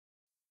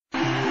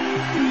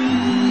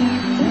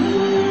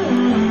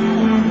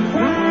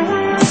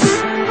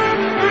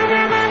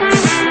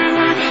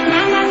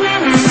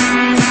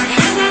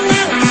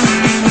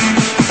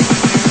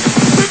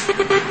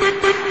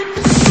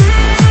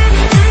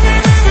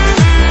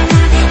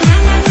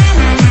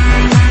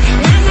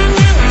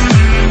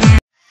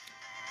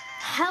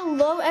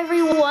Hello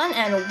everyone,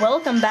 and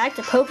welcome back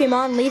to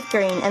Pokemon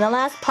Leafgreen. In the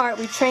last part,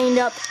 we trained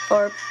up,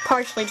 or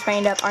partially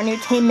trained up, our new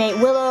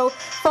teammate Willow,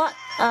 fought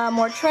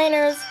more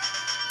trainers,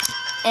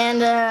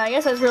 and I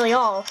guess that's really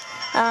all.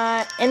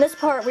 In this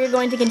part, we're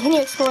going to continue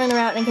exploring the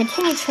route and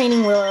continue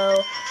training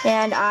Willow,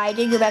 and I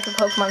did go back to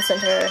Pokemon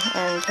Center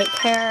and take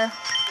care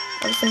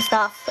of some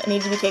stuff that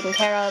needs to be taken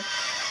care of.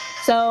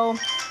 So,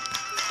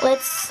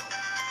 let's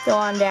go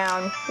on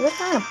down. Is that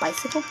guy on a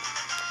bicycle?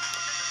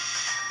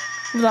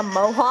 Is that a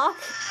mohawk?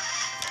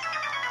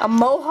 A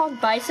mohawk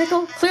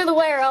bicycle? Clear the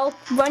way or I'll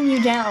run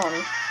you down.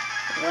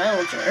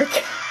 Well,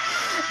 jerk.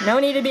 No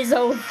need to be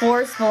so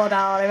forceful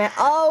about it, man.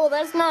 Oh,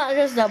 that's not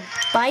just a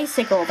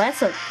bicycle.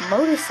 That's a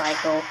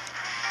motorcycle.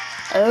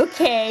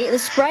 Okay, the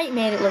sprite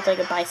made it look like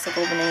a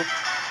bicycle to me.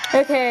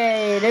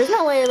 Okay, there's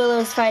no way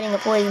Willow's fighting a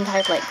poison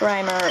type like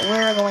Grimer.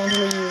 We're going to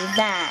leave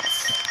that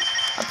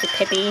up to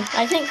Pippi.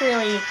 I think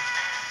really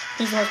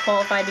he's most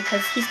qualified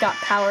because he's got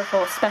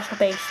powerful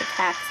special-based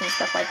attacks and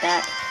stuff like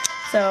that.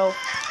 So,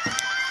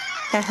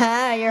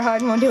 haha, your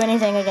heart won't do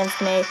anything against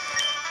me.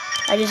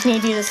 I just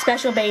need you the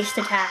special-based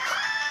attack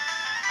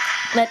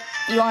that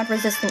you aren't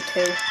resistant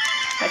to.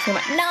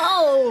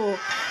 No!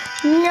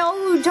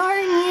 No,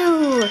 darn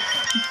you!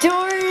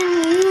 Darn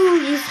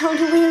you! You found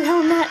a way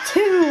around that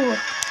too!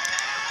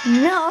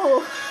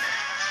 No!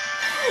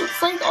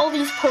 It's like all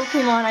these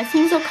Pokemon, I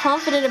seem so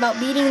confident about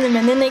beating them,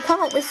 and then they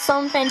come up with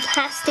some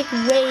fantastic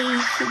way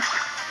to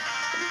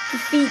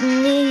defeat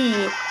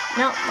me.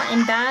 Not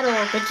in battle,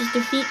 but just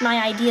defeat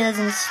my ideas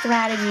and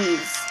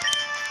strategies.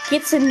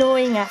 Gets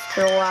annoying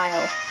after a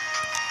while.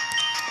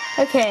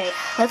 Okay,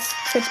 let's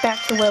switch back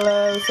to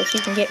Willow so she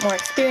can get more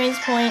experience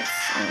points,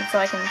 and so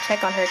I can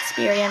check on her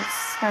experience.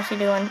 How's she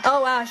doing?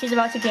 Oh wow, she's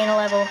about to gain a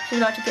level. She's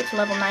about to get to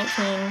level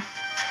 19.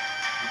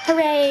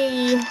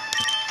 Hooray!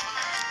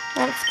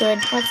 That's good.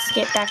 Let's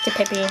get back to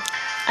Pippi.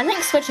 I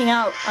think switching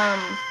out,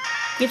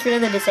 gets rid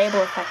of the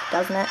disable effect,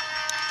 doesn't it?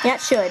 Yeah,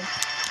 it should.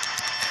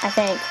 I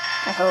think.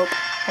 I hope.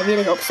 I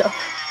really hope so.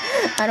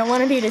 I don't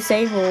want to be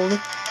disabled.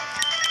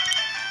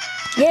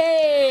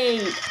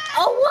 Yay!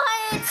 Oh,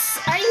 what?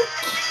 Are you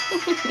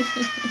kidding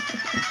me?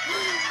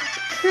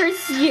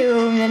 Curse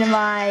you,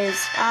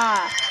 minimize.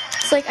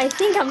 It's like, I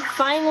think I'm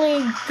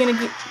finally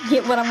gonna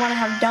get what I want to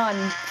have done,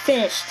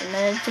 finished, and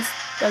then it just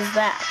does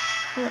that.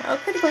 Oh,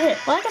 critical hit.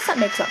 Well, I guess that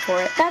makes up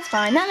for it. That's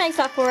fine. That makes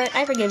up for it.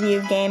 I forgive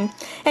you, game.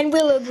 And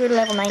Willow grew to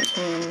level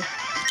 19.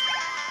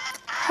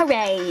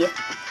 Hooray.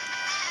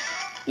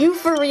 You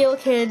for real,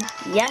 kid?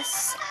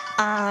 Yes,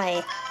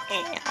 I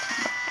am.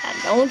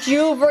 And don't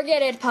you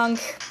forget it, punk.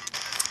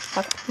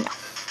 Okay, no.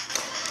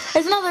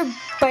 There's another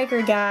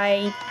biker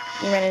guy.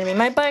 You ran into me.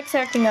 My bike's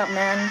acting up,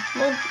 man.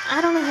 Well,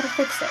 I don't know how to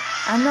fix it.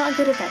 I'm not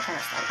good at that kind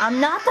of stuff. I'm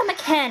not the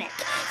mechanic.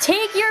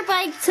 Take your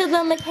bike to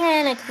the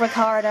mechanic,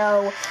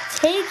 Ricardo.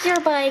 Take your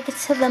bike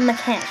to the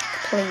mechanic,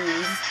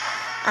 please.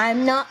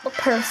 I'm not the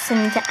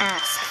person to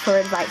ask for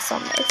advice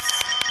on this.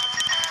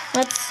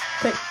 Let's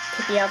put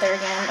Pippi out there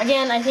again.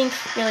 Again, I think,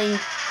 really,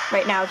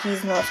 right now,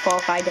 he's the most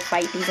qualified to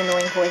fight these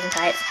annoying poison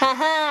types.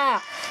 Haha!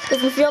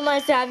 Doesn't feel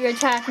nice to have your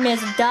attack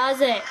miss, does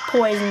it,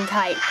 poison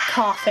type?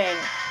 Coughing.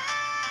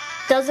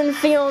 Doesn't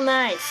feel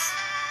nice.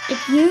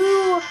 If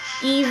you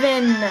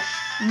even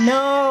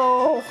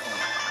know.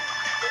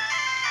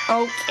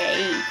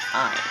 Okay,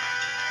 fine.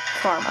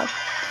 Karma.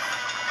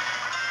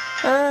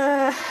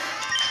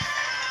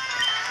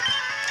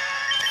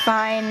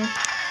 Fine.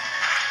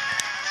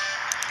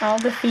 I'll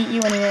defeat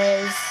you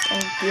anyways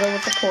and deal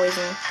with the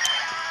poison.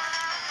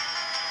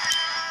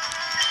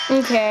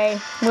 Okay,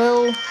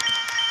 we'll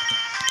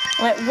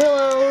let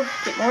Willow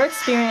get more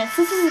experience.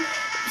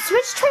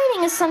 Switch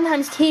training is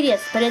sometimes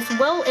tedious, but it's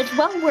well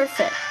worth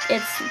it.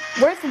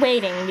 It's worth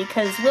waiting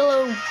because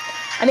Willow,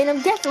 I mean,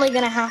 I'm definitely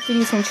gonna have to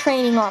do some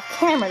training off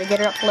camera to get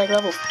her up to like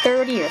level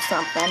 30 or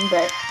something,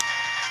 but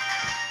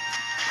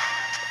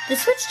the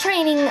switch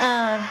training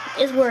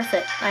is worth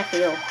it, I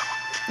feel.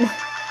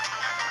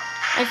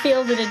 I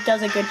feel that it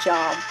does a good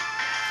job.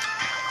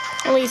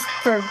 At least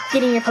for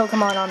getting your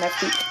Pokemon on their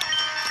feet.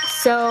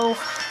 So,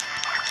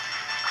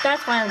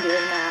 that's why I'm doing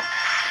that.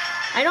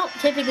 I don't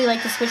typically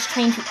like to switch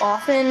train too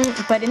often,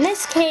 but in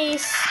this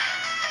case,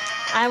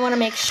 I want to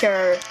make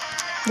sure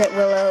that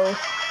Willow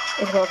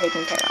is well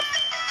taken care of.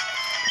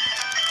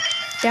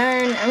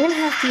 Darn, I'm gonna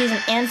have to use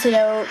an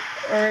antidote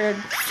or a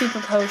super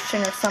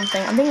potion or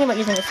something. I'm thinking about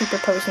using a super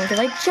potion because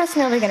I just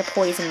know they're gonna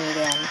poison me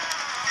again.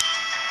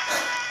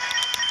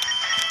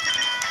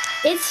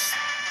 It's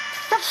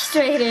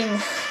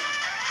frustrating.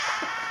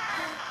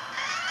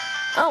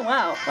 Oh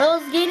wow, well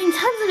it's gaining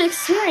tons of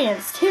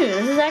experience too.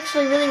 This is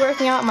actually really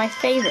working out in my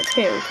favor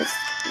too, because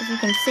as you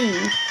can see,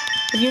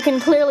 as you can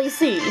clearly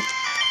see,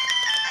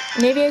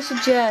 maybe I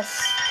should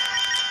just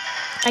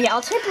Okay,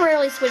 I'll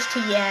temporarily switch to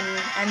Yen,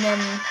 and then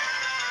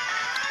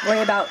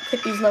worry about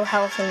Pippy's low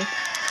health and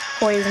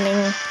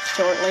poisoning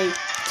shortly.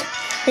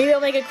 Maybe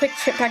I'll make a quick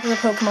trip back to the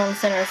Pokemon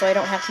Center so I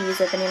don't have to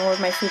use up any more of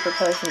my super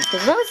potions.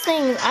 Because those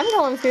things, I'm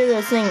going through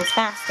those things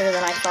faster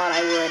than I thought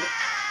I would.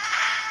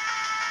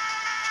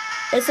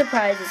 It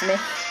surprises me.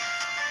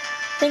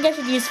 I think I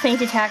should use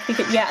Faint Attack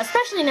because, yeah,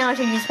 especially now I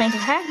should use Faint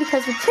Attack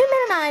because with 2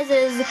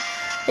 Minimizes,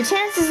 the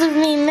chances of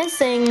me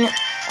missing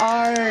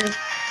are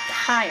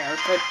higher,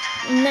 but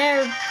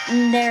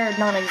they're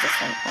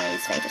non-existent when I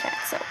use Faint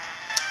Attack, so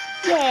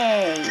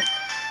yay!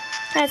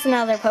 That's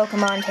another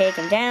Pokemon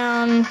taken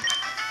down.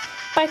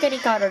 Bike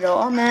Ricardo.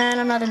 Oh man,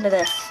 I'm not into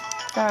this.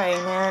 Sorry,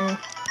 man.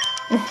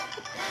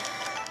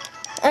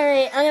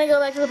 Alright, I'm gonna go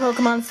back to the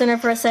Pokemon Center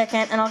for a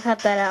second, and I'll cut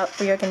that out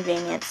for your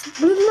convenience.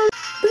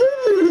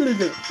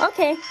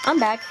 Okay, I'm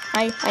back.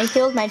 I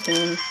healed my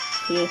team.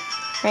 See,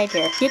 right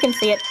here. You can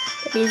see it.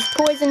 He's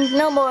poisoned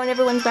no more, and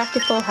everyone's back to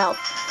full health.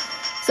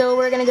 So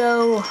we're gonna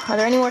go. Are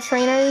there any more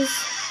trainers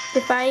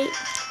to fight?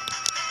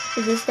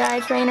 Is this guy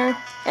a trainer?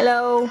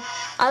 Hello?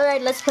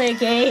 Alright, let's play a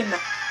game.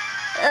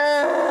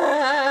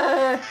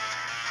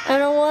 I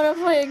don't want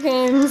to play a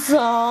game,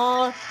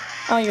 Saw.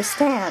 Oh, you're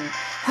Stan.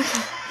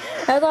 Okay.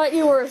 I thought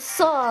you were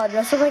Saw,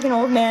 dressed up like an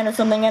old man or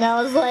something, and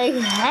I was like,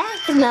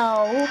 heck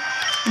no.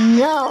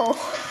 No.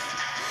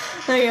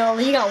 There you go,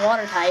 you got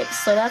water types,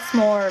 so that's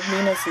more of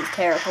Venus's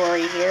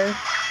territory here.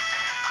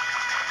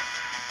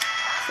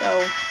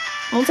 So,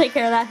 we'll take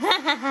care of that. Ha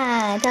ha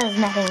ha, it does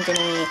nothing to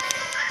me.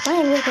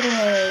 Vine Whip it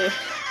away.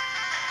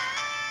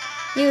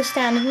 You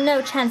stand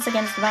no chance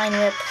against Vine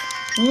Whip.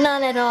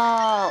 None at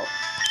all.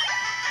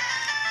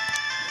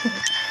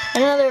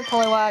 Another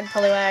Poliwag,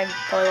 Poly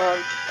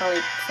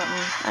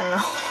something, I don't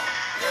know.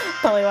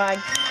 Poliwag.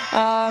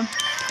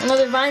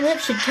 Another Vine Whip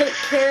should take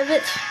care of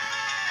it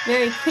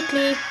very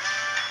quickly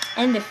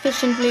and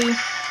efficiently.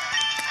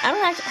 I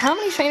don't actually, how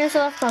many trainers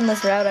are left on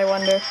this route, I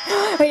wonder?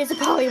 Wait, it's a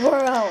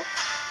Poliwhirl!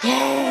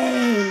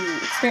 Yay!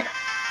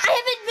 I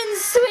haven't been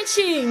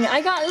switching!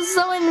 I got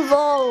so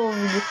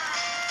involved!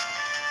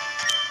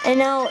 And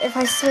now, if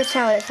I switch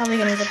out, it's probably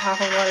gonna use a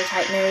powerful water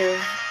type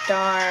move.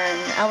 Darn.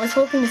 I was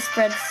hoping to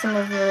spread some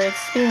of the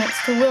experience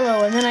to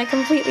Willow, and then I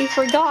completely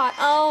forgot.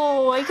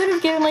 Oh, I could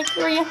have given like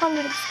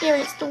 300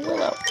 experience to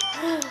Willow.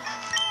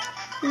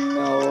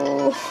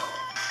 No.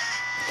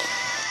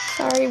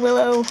 Sorry,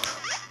 Willow.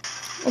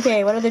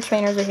 Okay, what other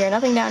trainers are here?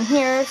 Nothing down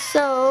here,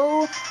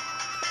 so...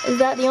 Is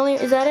that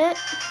it?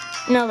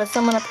 No, there's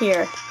someone up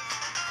here.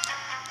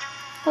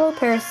 Hello,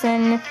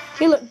 person.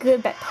 You look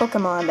good at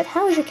Pokemon, but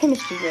how is your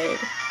chemistry grade?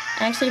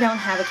 I actually don't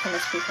have a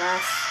chemistry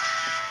class.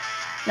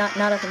 Not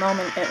at the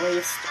moment, at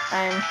least.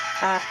 I'm,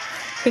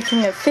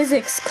 taking a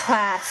physics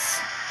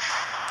class.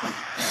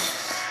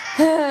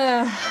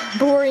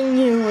 Boring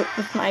you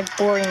with my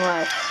boring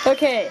life.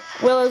 Okay,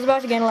 Willow's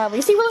about to gain a level.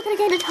 You see, Willow could have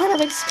gained a ton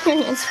of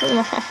experience from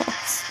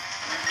that.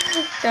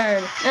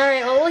 Darn.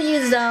 Alright, well, we'll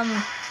use,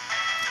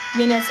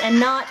 Venus and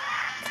not...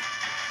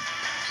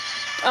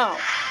 Oh.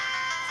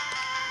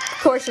 Of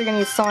course you're gonna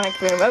use Sonic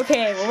Boom.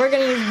 Okay, well, we're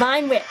gonna use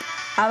Vine Whip.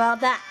 How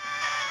about that?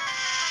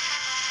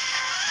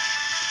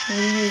 You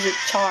use your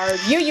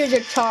charge. You use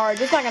your charge.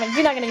 You're not gonna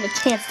get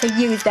a chance to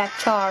use that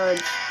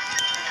charge.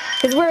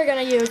 Because we're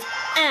gonna use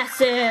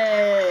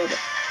Acid.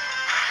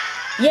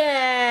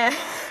 Yeah.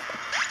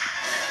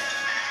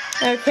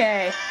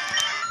 Okay.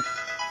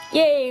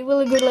 Yay,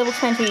 Willow good level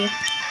 20. I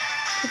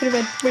could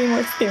have had way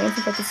more experience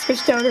if I just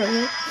switched out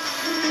earlier.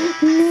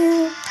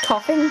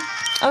 Coughing.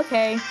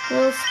 Okay,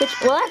 we'll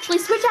actually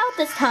switch out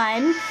this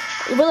time.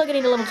 Willow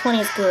getting to level 20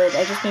 is good.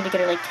 I just need to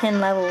get her like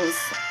 10 levels.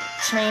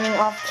 Training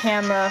off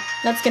camera.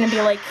 That's gonna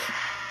be like,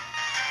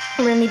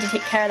 we're gonna need to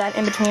take care of that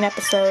in between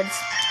episodes.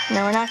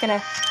 No, we're not gonna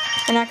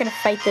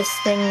fight this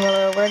thing,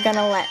 Willow. We're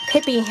gonna let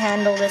Pippi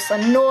handle this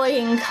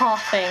annoying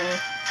coughing.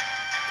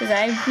 Because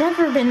I've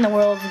never been the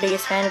world's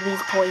biggest fan of these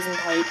poison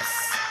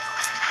types.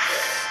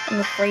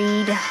 I'm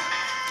afraid.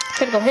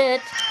 Critical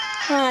hit.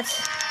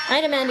 What? I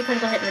demand a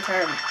critical hit in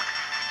return.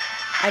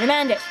 I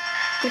demand it.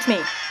 Give it to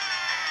me.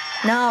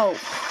 No.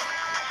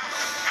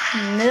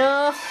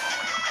 No.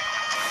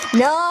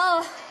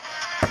 No!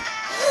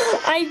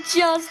 I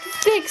just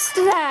fixed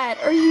that!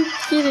 Are you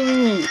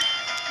kidding me?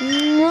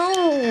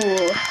 No!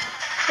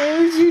 Why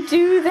would you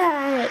do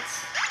that?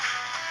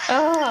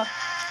 Ugh.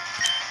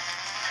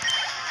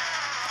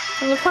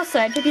 On the plus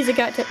side, Pippi's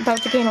about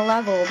to gain a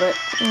level, but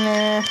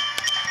nah.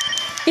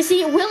 You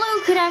see,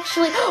 Willow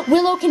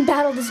can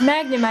battle this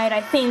Magnemite,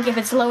 I think, if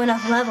it's low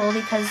enough level,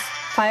 because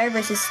fire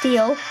versus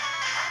steel.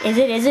 Is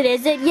it?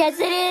 Yes,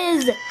 it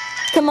is!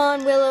 Come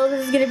on, Willow,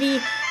 this is gonna be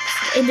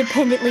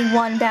independently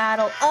won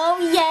battle. Oh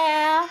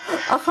yeah!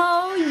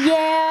 Oh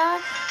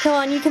yeah! Come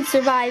on, you can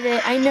survive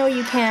it. I know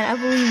you can. I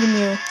believe in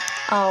you.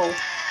 Oh.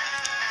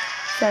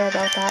 Sorry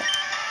about that.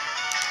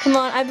 Come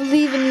on, I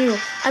believe in you.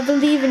 I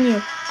believe in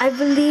you. I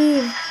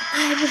believe.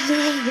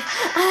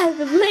 I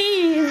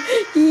believe.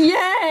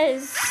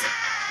 Yes!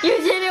 You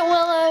did it,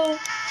 Willow!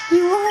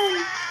 You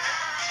won!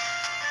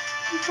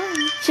 You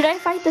won. Should I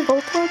fight the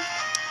Voltorb?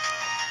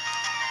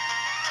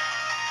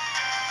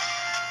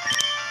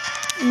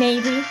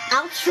 Maybe.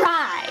 I'll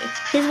try.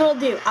 Here's what I'll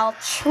do. I'll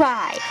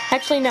try.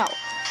 Actually, no.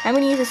 I'm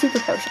going to use a super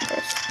potion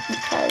first.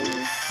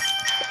 Because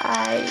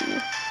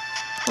I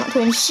want to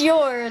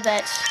ensure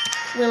that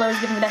Willow is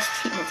getting the best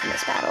treatment in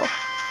this battle.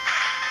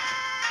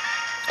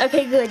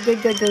 Okay, good.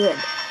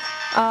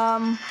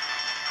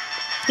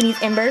 Can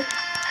use Ember.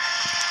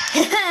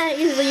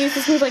 Easily use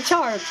this move like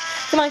charge.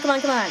 Come on.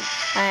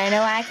 I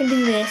know I can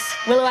do this.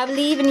 Willow, I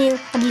believe in you.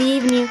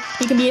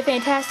 You can be a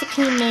fantastic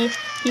teammate.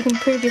 You can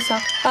prove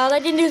yourself. Oh,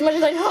 that didn't do as much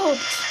as I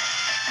hoped.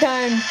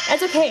 Darn.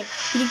 That's okay.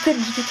 You're good.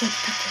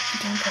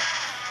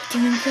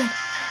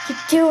 You're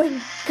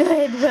doing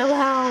good,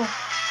 Willow.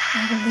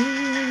 I believe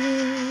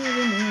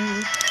in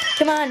you.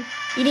 Come on.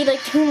 You need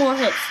like 2 more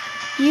hits.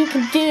 You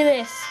can do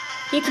this.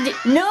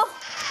 No!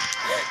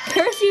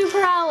 Curse you,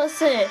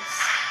 paralysis.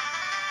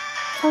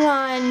 Come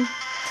on.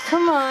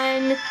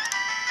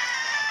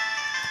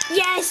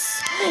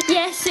 Yes,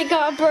 it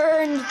got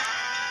burned.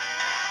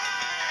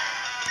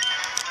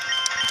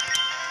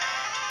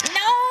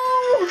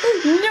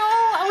 No,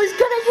 I was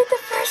gonna hit the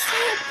first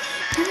hit.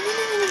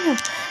 No.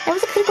 That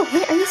was a critical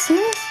hit. Are you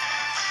serious?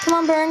 Come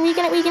on, burn.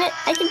 Weaken it.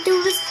 I can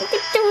do this.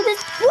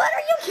 What?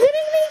 Are you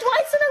kidding me?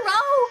 Twice in a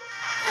row?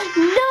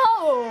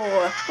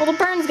 No. Well, the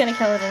burn's gonna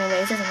kill it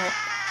anyways, isn't it?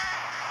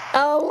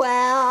 Oh,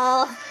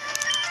 well.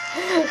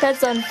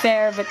 That's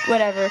unfair, but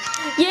whatever.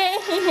 Yay!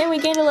 We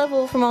gained a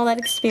level from all that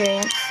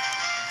experience.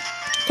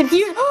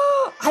 Confuse.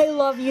 Oh, I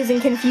love using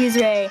Confuse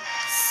Ray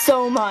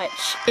so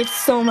much. It's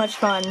so much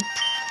fun.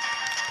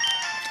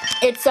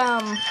 It's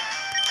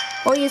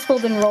more useful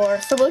than Roar,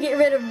 so we'll get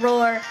rid of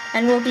Roar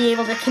and we'll be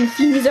able to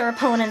confuse our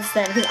opponents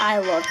then, because I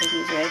love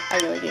Confuse Ray. I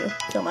really do.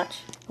 So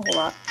much. A whole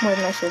lot. More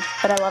than I should.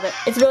 But I love it.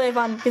 It's really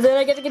fun, because then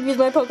I get to confuse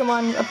my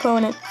Pokemon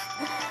opponent.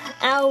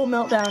 Ow,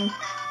 meltdown.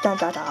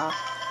 Da.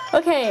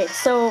 Okay,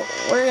 so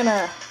we're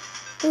gonna...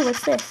 Ooh,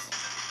 what's this?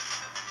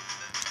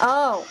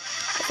 Oh,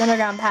 it's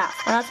underground path.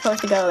 We're not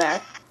supposed to go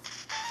there.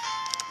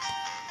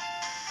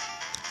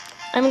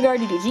 I'm a guard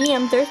duty. Gee,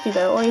 I'm thirsty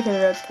though. Only to the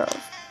road's curls.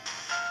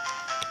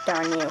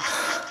 Darn you.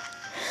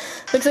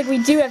 Looks like we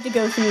do have to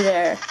go through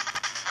there.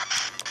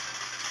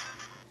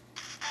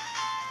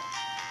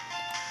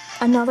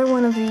 Another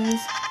one of these.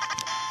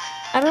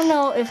 I don't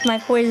know if my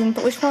poison,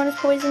 but which one is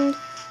poisoned?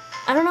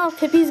 I don't know if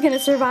Pippi's gonna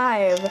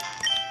survive.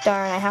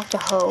 Darn, I have to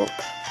hope.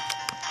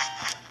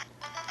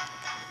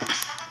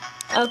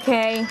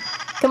 Okay.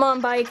 Come on,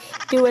 Bike.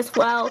 Do as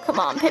well. Come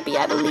on, Pippi.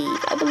 I believe.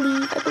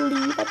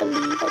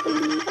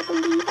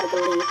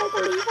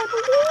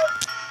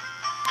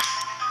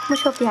 How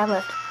much health do you have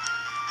left?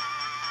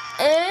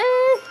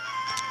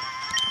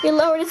 We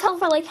lowered his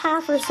health by like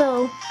half or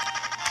so.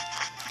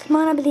 Come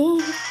on, I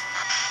believe.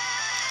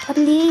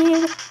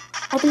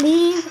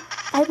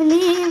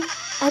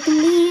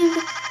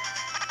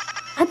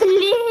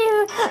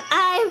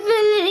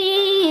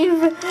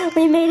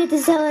 We made it to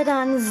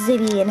Celadon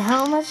City, and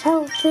how much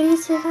health did he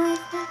survive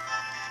with?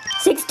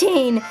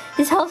 16!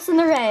 His health's in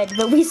the red,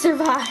 but we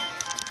survived.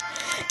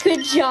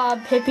 Good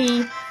job,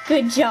 Pippi.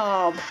 Good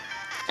job.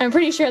 I'm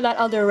pretty sure that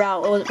other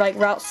route, was like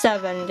Route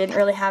 7, didn't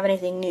really have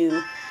anything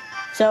new.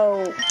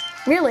 So,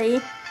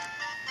 really,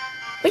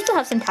 we still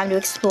have some time to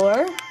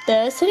explore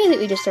the city that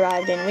we just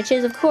arrived in, which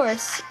is, of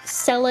course,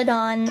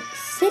 Celadon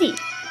City.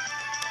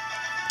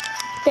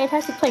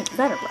 Fantastic place. Is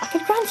that a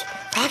rocket grunt?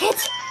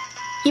 Rocket?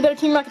 Keep out of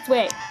Team Rocket's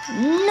way.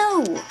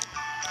 No!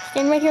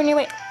 Stand right here in your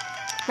way.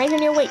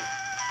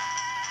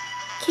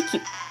 Kick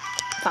you.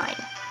 Fine.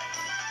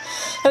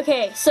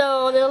 Okay,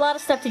 so there's a lot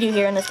of stuff to do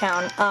here in this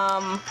town.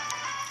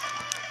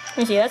 Let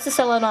me see, that's the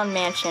Celadon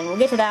Mansion. We'll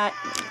get to that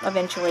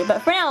eventually.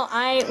 But for now,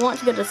 I want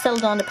to go to the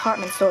Celadon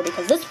Department Store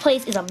because this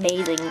place is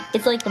amazing.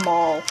 It's like the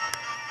mall of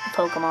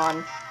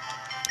Pokemon.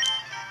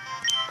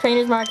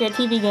 Trainers Market,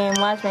 TV game,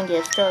 Last Man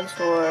Gifts,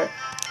 drugstore,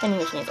 vending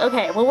machines.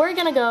 Okay, well we're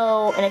gonna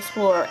go and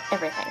explore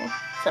everything.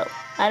 So,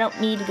 I don't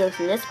need to go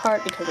through this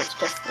part because it's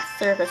just the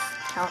service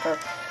counter.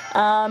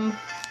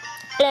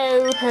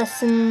 Hello,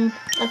 person.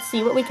 Let's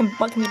see, what can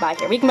we buy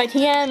here? We can buy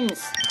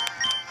TMs.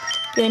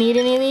 Do I need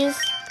any of these?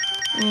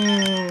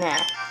 Nah.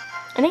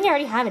 I think I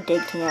already have a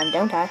dig TM,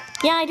 don't I?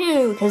 Yeah, I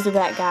do, because of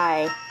that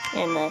guy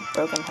in the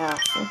broken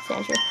house in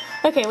Sandshore.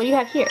 Okay, what do you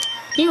have here?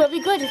 You have the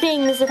good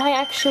things that I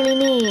actually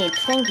need.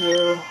 Thank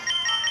you.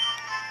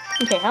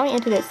 Okay, how many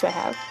antidotes do I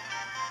have?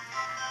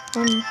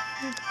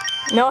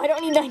 No, I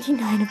don't need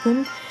 99 of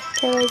them.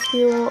 Ice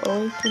Heal,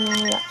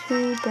 Awakening, got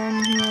 2,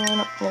 Burn Heal, I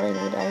don't really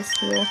need Ice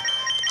Heal.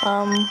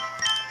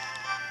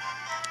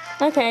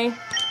 Okay.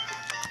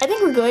 I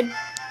think we're good.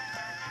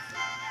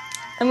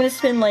 I'm gonna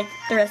spend like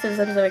the rest of this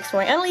episode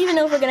exploring. I don't even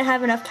know if we're gonna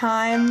have enough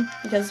time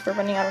because we're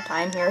running out of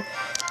time here,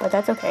 but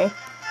that's okay.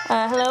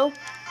 Hello?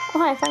 Oh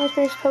hi, I finally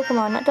finished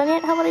Pokemon. Not done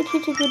yet? How about I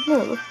teach you a good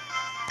move?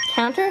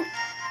 Counter?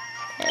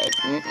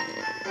 Okay.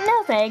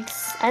 No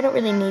thanks. I don't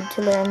really need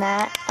to learn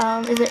that.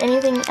 Is there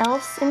anything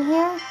else in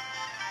here?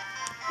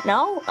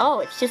 No? Oh,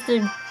 it's just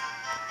a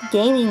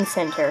gaming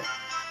center.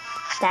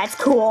 That's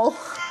cool.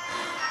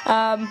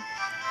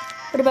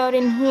 What about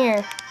in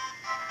here?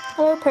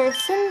 Hello,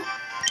 person?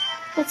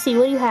 Let's see,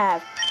 what do you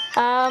have?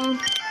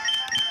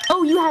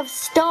 Oh, you have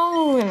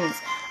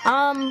stones!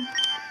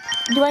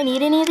 Do I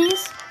need any of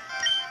these?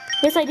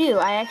 Yes, I do.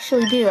 I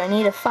actually do. I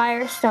need a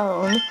fire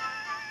stone.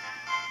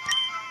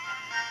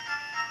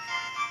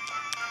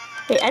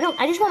 Wait,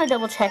 I just want to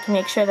double check and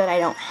make sure that I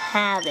don't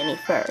have any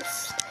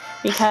first.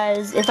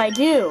 Because if I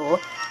do,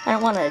 I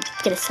don't want to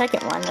get a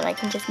second one that I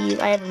can just use.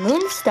 I have a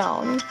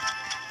moonstone.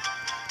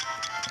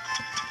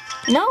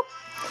 Nope.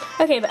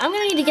 Okay, but I'm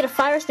going to need to get a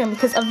firestone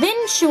because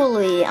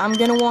eventually I'm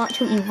going to want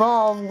to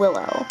evolve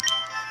Willow.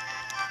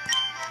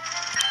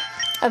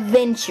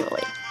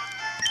 Eventually.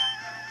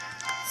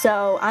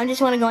 So I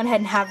just want to go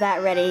ahead and have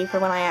that ready for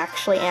when I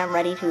actually am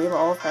ready to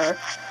evolve her.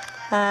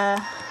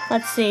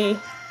 Let's see.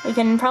 We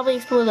can probably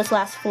explore this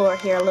last floor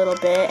here a little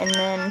bit, and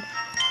then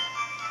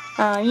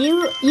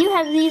you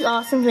have these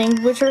awesome things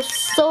which are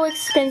so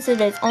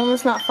expensive it's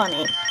almost not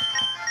funny.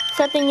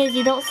 Sad thing is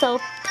you don't sell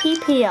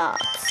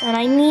PP-ups, and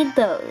I need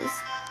those.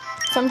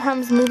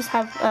 Sometimes moves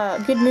have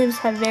good moves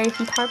have very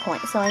few power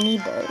points, so I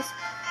need those.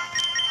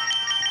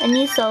 And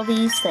you sell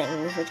these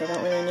things, which I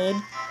don't really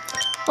need.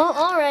 Well,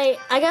 alright,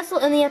 I guess we'll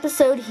end the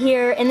episode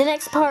here. In the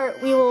next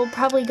part, we will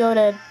probably go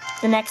to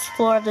the next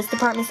floor of this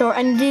department store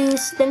and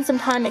spend some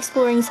time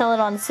exploring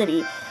Celadon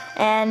City.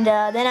 And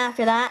then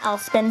after that, I'll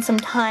spend some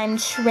time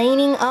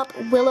training up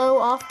Willow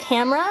off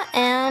camera,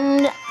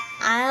 and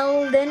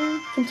I'll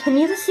then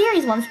continue the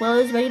series once Willow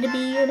is ready to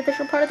be an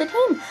official part of the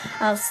team.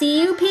 I'll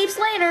see you peeps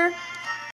later!